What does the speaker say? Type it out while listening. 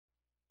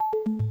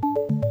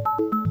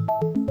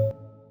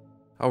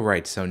All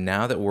right, so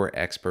now that we're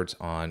experts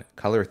on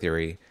color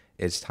theory,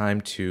 it's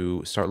time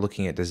to start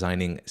looking at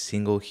designing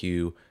single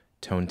hue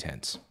tone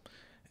tints.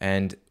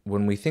 And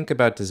when we think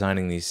about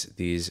designing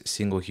these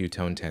single hue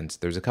tone tints,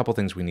 there's a couple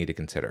things we need to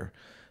consider.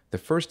 The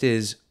first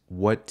is,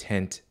 what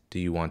tint do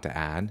you want to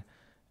add?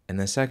 And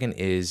the second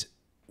is,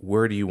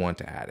 where do you want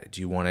to add it?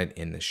 Do you want it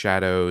in the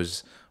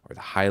shadows or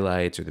the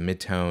highlights or the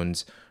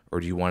midtones, or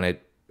do you want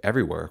it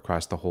everywhere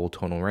across the whole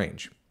tonal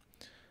range?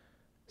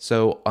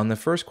 So on the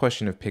first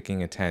question of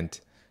picking a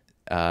tint,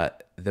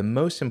 the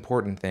most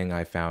important thing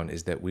I found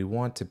is that we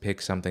want to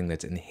pick something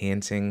that's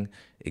enhancing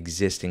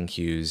existing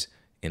hues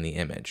in the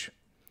image.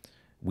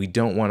 We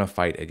don't want to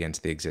fight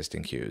against the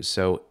existing hues.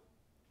 So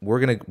we're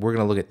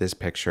gonna look at this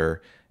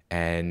picture,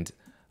 and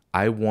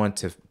I want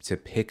to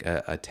pick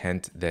a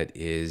tint that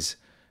is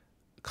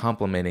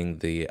complementing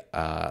the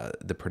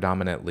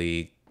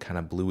predominantly kind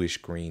of bluish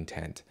green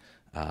tint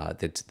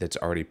that's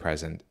already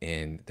present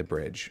in the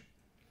bridge.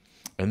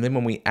 And then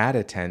when we add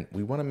a tint,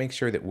 we want to make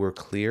sure that we're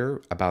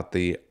clear about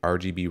the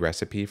RGB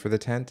recipe for the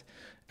tint,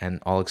 and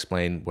I'll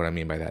explain what I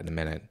mean by that in a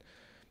minute.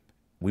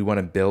 We want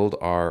to build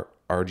our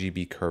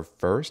RGB curve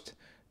first,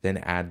 then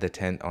add the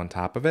tint on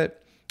top of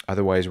it.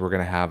 Otherwise, we're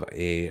going to have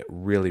a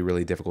really,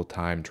 really difficult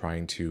time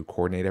trying to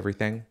coordinate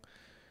everything.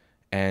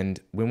 And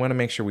we want to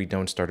make sure we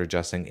don't start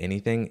adjusting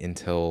anything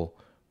until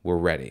we're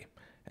ready.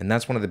 And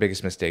that's one of the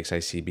biggest mistakes I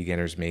see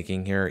beginners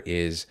making here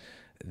is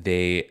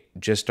they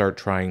just start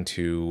trying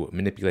to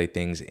manipulate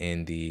things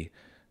in the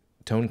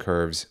tone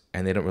curves,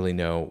 and they don't really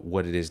know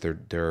what it is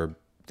their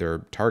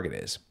target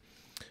is.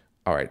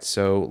 All right,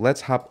 so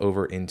let's hop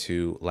over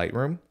into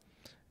Lightroom,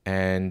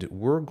 and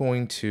we're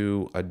going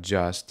to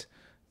adjust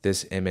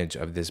this image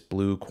of this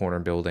blue corner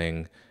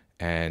building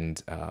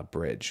and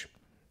bridge.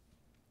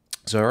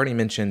 So I already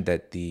mentioned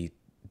that the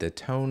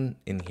tone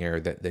in here,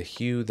 that the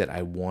hue that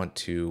I want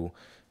to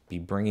be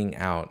bringing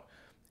out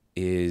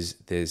is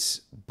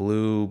this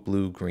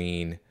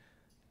blue-green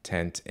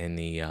tint in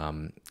the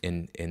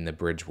in the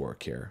bridge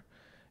work here.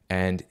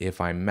 And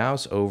if I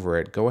mouse over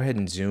it, go ahead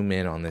and zoom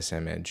in on this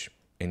image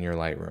in your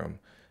Lightroom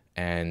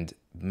and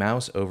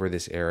mouse over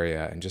this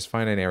area and just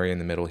find an area in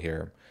the middle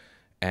here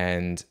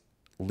and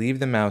leave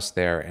the mouse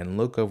there and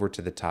look over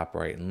to the top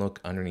right and look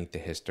underneath the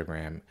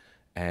histogram,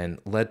 and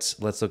let's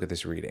look at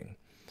this reading.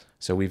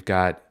 So we've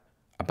got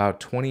about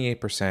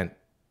 28%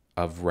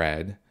 of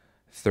red,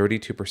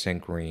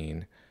 32%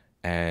 green,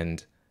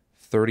 and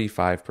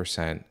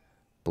 35%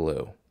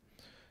 blue.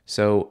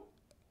 So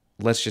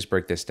let's just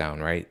break this down,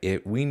 right?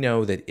 We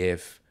know that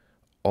if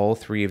all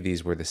three of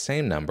these were the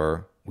same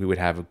number, we would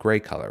have a gray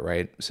color,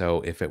 right?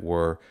 So if it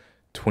were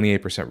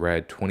 28%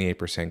 red,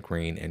 28%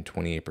 green, and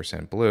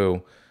 28%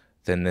 blue,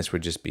 then this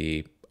would just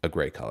be a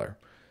gray color.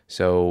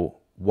 So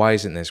why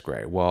isn't this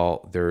gray?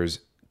 Well, there's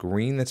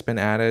green that's been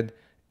added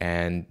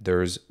and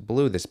there's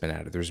blue that's been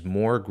added. There's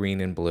more green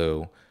and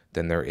blue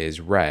than there is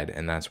red,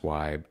 and that's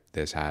why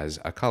this has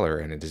a color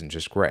and it isn't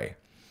just gray.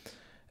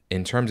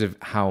 In terms of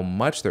how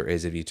much there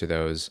is of each of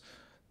those,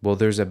 well,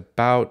 there's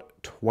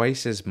about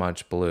twice as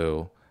much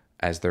blue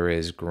as there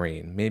is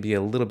green, maybe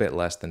a little bit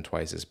less than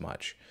twice as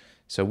much.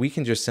 So we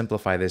can just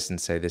simplify this and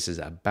say this is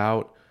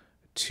about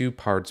 2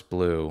 parts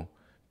blue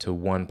to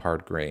 1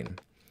 part green.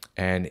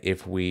 And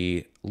if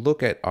we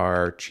look at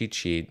our cheat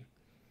sheet,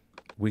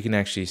 we can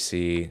actually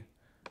see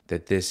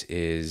that this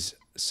is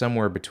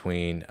somewhere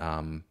between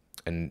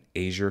an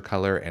azure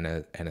color and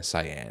a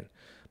cyan,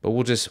 but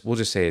we'll just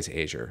say it's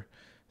azure.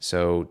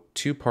 So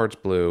 2 parts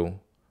blue,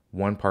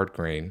 1 part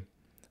green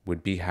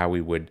would be how we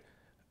would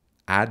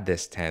add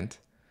this tint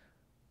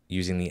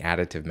using the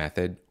additive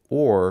method.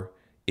 Or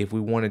if we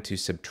wanted to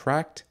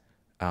subtract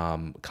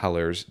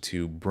colors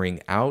to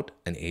bring out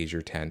an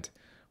azure tint,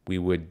 we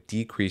would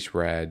decrease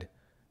red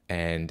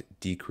and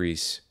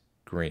decrease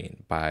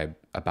green by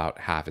about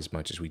half as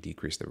much as we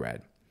decrease the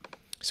red.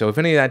 So if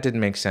any of that didn't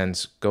make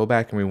sense, go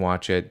back and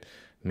rewatch it.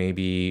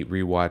 Maybe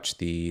rewatch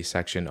the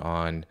section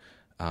on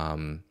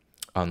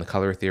the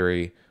color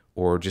theory,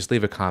 or just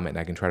leave a comment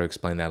and I can try to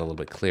explain that a little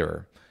bit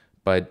clearer.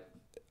 But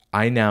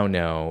I now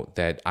know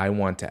that I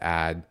want to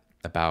add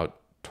about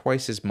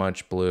twice as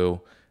much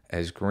blue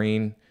as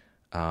green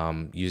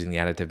using the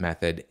additive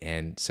method,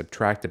 and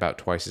subtract about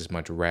twice as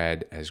much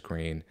red as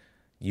green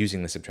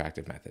using the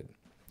subtractive method.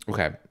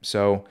 Okay,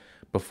 so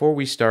before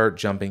we start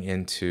jumping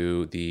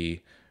into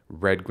the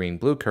red, green,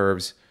 blue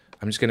curves,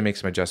 I'm just going to make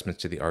some adjustments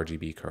to the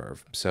RGB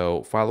curve.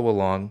 So follow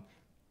along.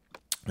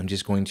 I'm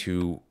just going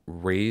to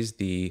raise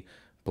the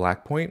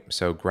black point.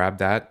 So grab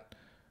that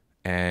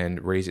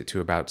and raise it to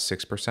about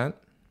 6%.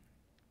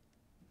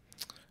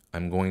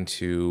 I'm going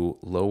to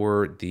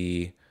lower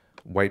the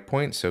white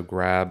point. So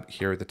grab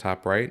here at the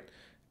top right,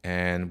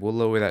 and we'll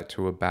lower that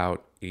to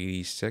about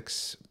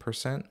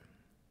 86%.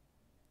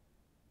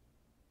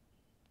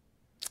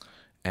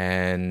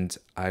 And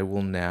I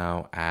will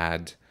now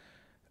add,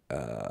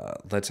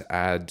 let's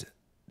add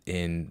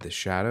in the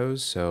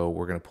shadows. So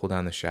we're going to pull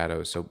down the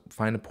shadows. So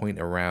find a point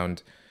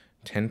around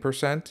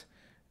 10%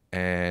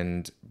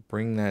 and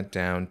bring that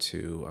down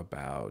to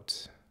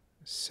about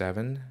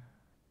 7.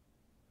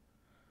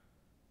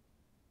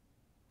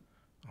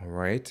 All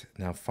right,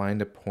 now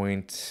find a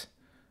point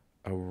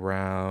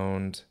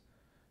around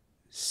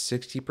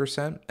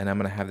 60%, and I'm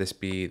going to have this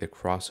be the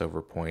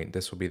crossover point.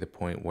 This will be the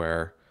point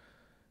where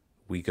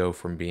we go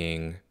from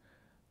being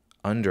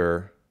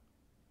under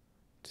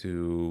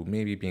to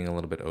maybe being a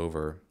little bit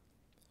over.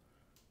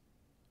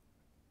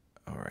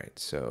 All right,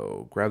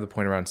 so grab the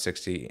point around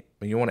 60.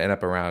 You want to end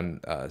up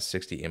around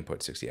 60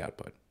 input, 60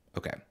 output.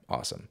 Okay,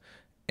 awesome.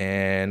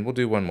 And we'll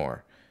do one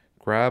more.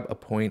 Grab a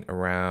point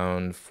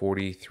around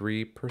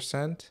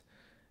 43%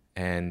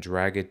 and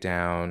drag it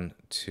down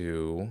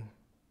to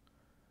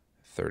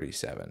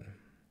 37.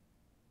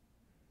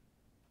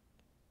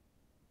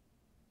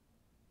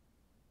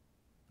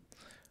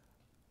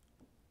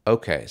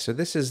 Okay, so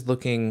this is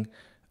looking,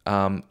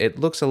 it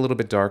looks a little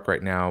bit dark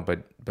right now,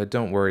 but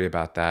don't worry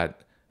about that.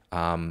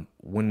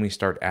 When we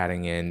start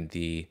adding in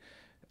the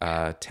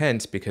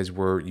tints, because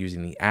we're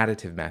using the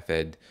additive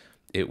method,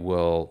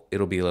 it'll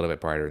be a little bit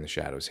brighter in the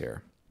shadows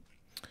here.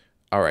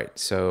 All right,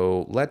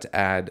 so let's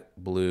add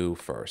blue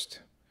first.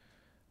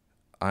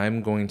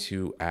 I'm going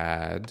to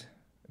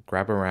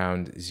grab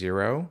around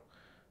 0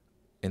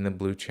 in the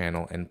blue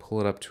channel and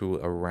pull it up to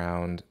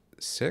around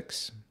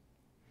 6.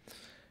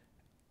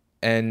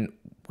 And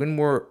when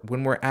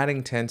we're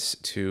adding tints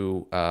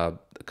to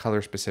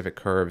color specific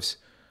curves,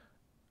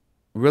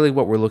 really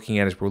what we're looking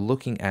at is we're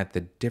looking at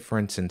the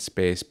difference in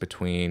space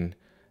between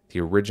the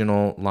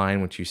original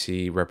line, which you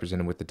see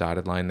represented with the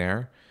dotted line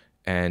there,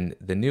 and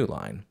the new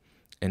line.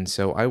 And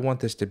so I want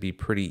this to be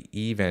pretty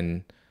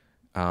even.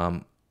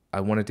 I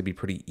want it to be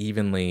pretty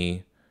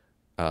evenly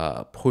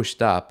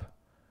pushed up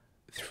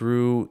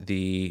through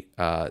the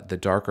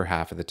darker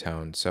half of the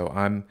tone. So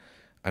I'm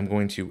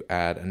going to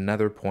add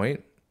another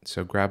point.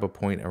 So grab a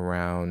point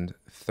around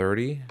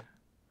 30,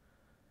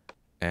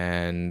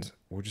 and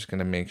we're just going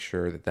to make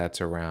sure that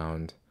that's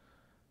around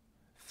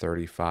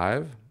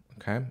 35.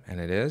 Okay, and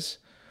it is.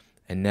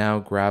 And now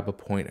grab a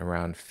point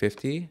around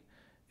 50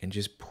 and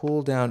just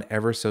pull down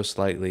ever so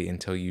slightly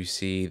until you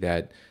see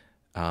that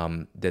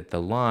that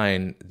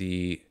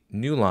the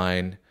new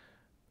line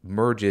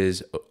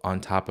merges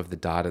on top of the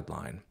dotted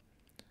line.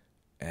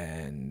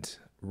 And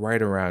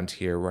right around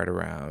here, right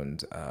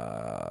around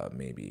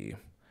maybe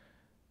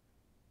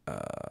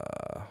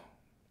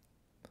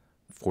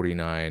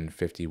 49,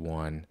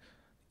 51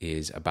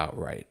 is about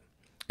right.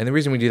 And the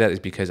reason we do that is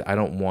because I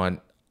don't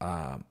want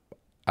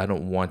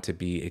to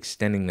be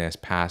extending this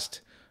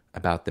past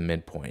about the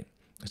midpoint.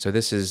 So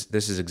this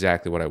is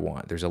exactly what I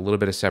want. There's a little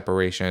bit of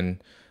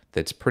separation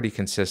that's pretty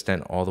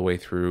consistent all the way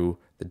through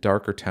the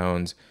darker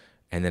tones,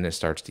 and then it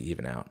starts to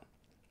even out.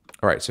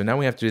 All right, so now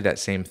we have to do that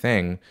same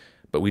thing,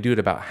 but we do it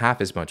about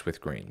half as much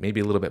with green, maybe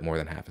a little bit more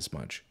than half as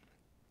much.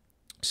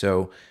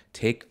 So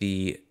take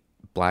the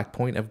black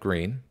point of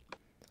green,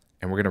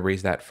 and we're going to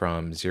raise that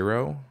from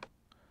 0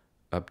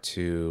 up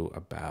to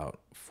about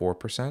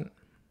 4%.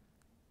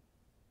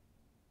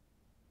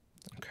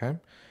 Okay.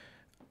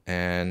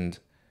 And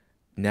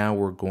now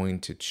we're going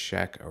to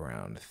check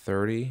around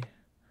 30,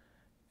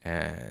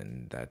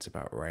 and that's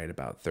about right,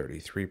 about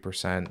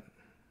 33%.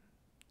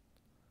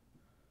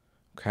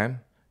 Okay.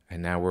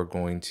 And now we're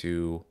going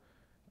to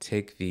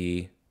take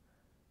the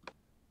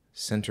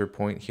center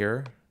point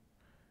here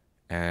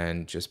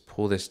and just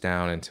pull this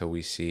down until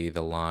we see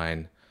the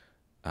line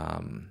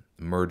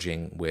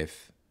merging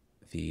with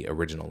the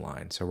original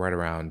line. So right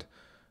around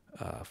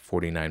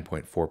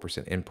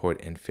 49.4%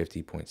 input and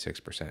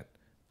 50.6%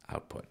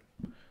 output.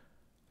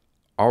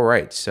 All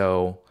right,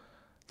 so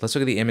let's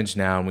look at the image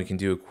now, and we can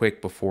do a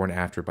quick before and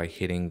after by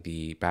hitting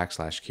the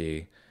backslash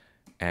key.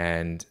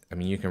 And I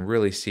mean, you can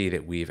really see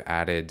that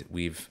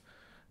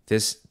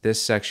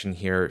this section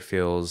here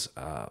feels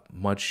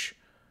much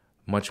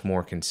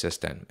more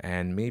consistent,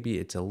 and maybe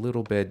it's a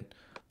little bit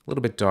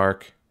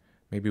dark.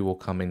 Maybe we'll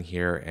come in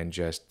here and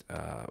just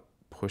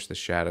push the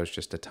shadows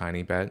just a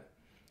tiny bit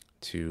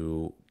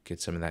to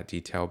get some of that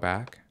detail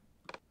back.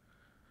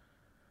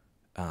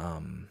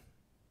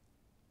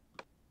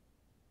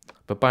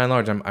 But by and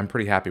large, I'm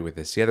pretty happy with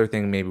this. The other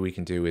thing maybe we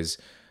can do is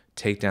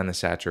take down the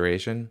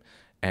saturation.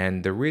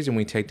 And the reason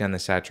we take down the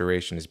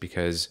saturation is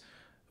because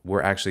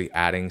we're actually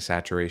adding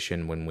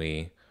saturation when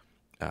we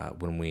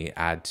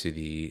add to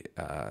the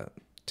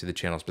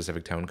channel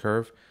specific tone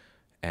curve.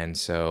 And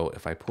so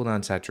if I pull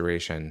down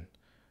saturation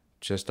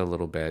just a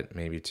little bit,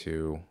 maybe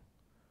to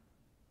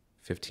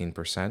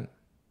 15%,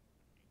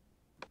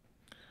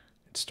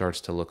 it starts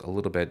to look a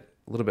little bit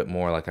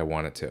more like I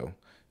want it to.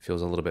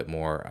 Feels a little bit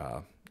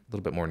more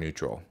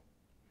neutral.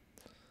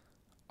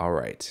 All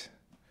right,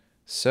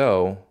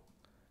 so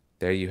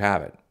there you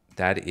have it.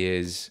 That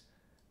is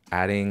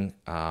adding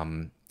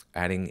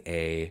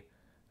a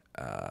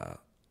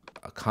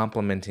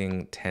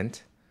complementing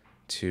tint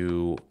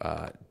to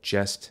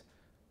just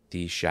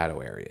the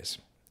shadow areas.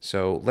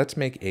 So let's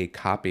make a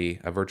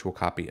virtual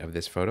copy of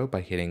this photo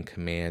by hitting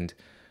Command,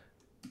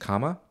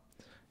 comma,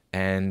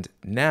 and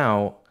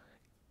now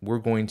we're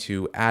going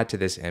to add to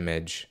this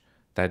image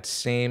that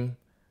same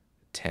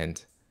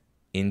tint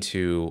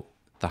into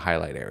the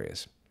highlight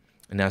areas.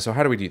 Now, so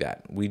how do we do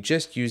that? We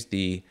just use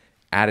the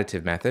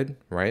additive method,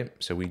 right?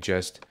 So we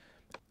just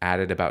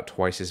added about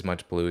twice as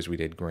much blue as we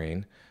did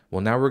green.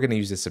 Well, now we're going to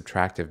use the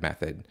subtractive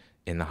method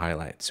in the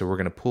highlight. So we're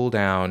going to pull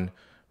down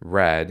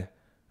red,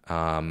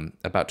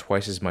 about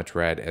twice as much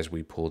red as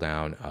we pull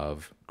down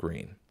of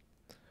green.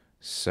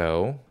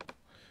 So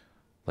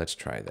let's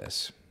try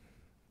this.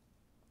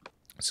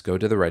 Let's go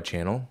to the red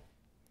channel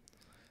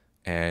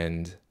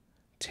and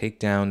take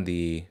down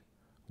the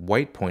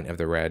white point of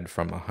the red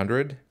from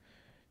 100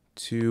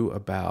 to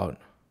about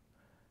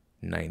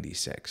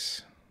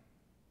 96.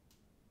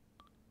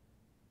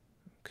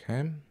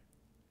 Okay.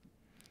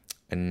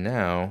 And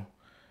now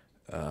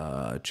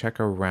check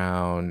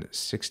around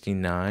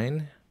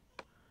 69.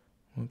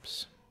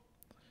 Whoops.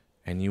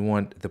 And you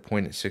want the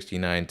point at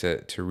 69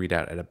 to read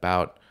out at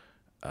about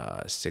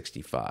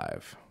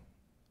 65.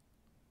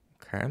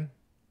 Okay.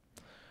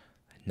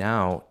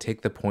 Now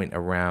take the point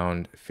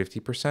around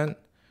 50%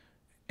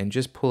 and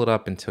just pull it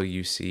up until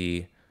you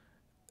see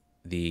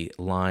the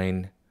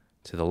line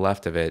to the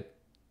left of it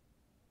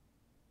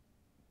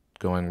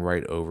going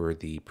right over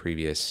the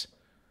previous,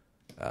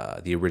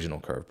 the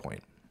original curve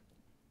point.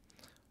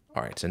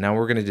 All right, so now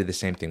we're gonna do the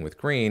same thing with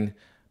green,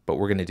 but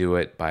we're gonna do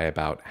it by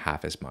about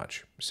half as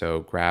much.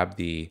 So grab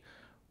the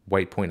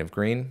white point of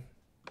green,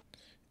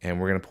 and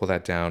we're gonna pull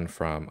that down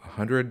from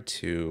 100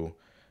 to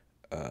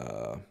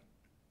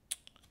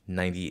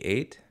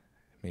 98,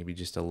 maybe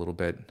just a little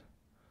bit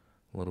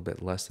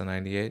less than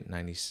 98,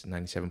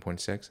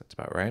 97.6, that's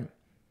about right.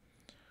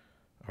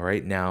 All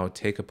right, now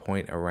take a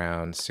point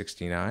around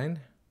 69,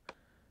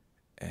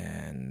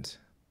 and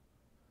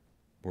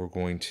we're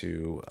going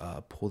to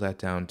pull that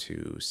down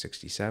to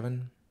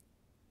 67.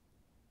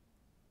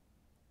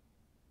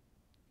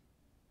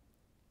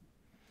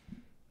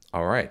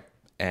 All right,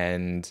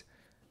 and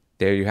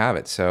there you have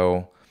it.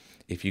 So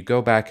if you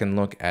go back and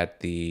look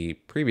at the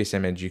previous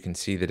image, you can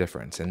see the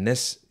difference. In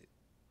this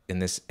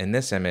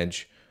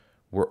image,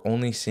 we're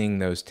only seeing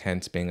those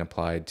tints being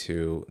applied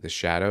to the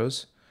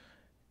shadows.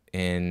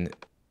 In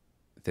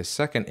the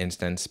second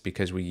instance,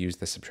 because we use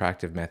the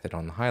subtractive method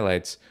on the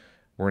highlights,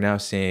 we're now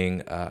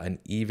seeing an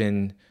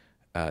even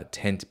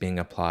tint being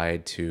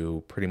applied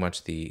to pretty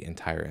much the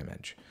entire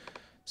image.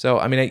 So,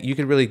 I mean, you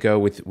could really go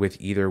with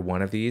either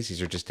one of these.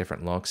 These are just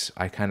different looks.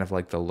 I kind of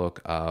like the look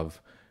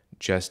of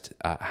just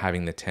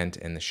having the tint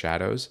in the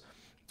shadows.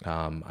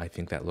 I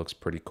think that looks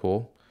pretty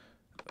cool.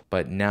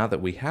 But now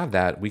that we have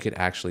that, we could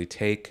actually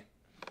take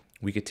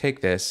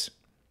this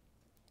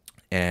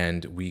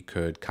and we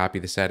could copy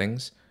the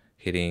settings,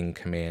 hitting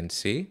Command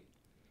C.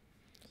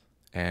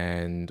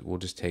 And we'll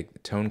just take the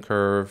tone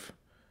curve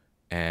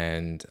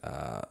and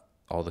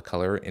all the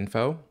color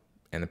info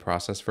and the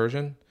process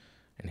version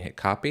and hit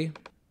copy.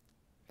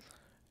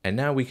 And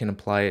now we can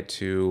apply it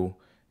to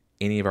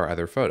any of our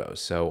other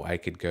photos. So I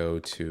could go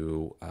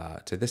to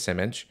this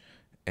image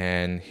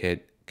and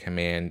hit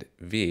Command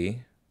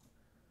V,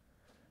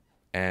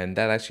 and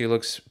that actually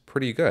looks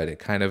pretty good. It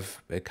kind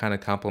of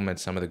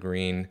complements some of the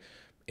green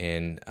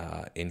in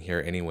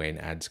here anyway,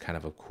 and adds kind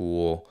of a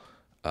cool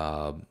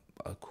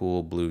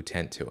blue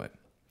tint to it.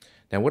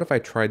 Now, what if I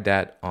tried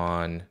that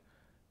on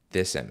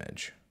this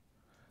image?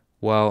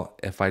 Well,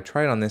 if I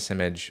try it on this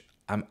image,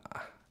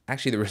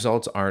 actually the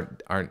results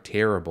aren't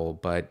terrible,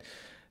 but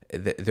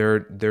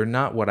they're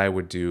not what I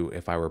would do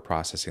if I were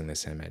processing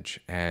this image.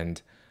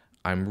 And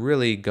I'm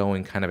really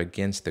going kind of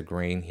against the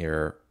grain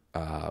here,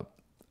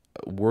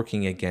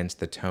 working against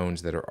the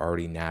tones that are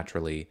already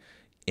naturally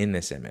in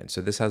this image.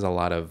 So this has a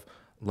lot of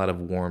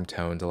warm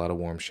tones, a lot of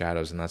warm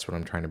shadows, and that's what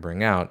I'm trying to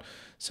bring out.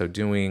 So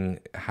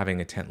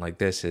having a tint like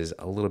this is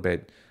a little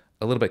bit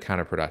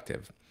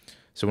counterproductive.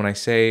 So when I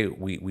say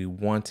we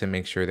want to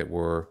make sure that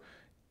we're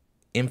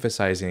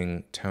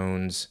emphasizing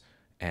tones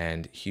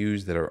and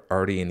hues that are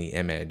already in the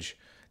image,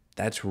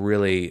 that's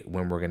really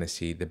when we're going to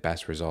see the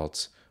best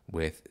results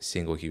with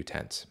single hue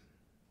tints.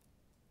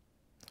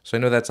 So I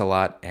know that's a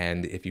lot,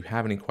 and if you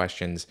have any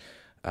questions,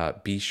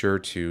 be sure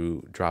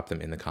to drop them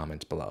in the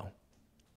comments below.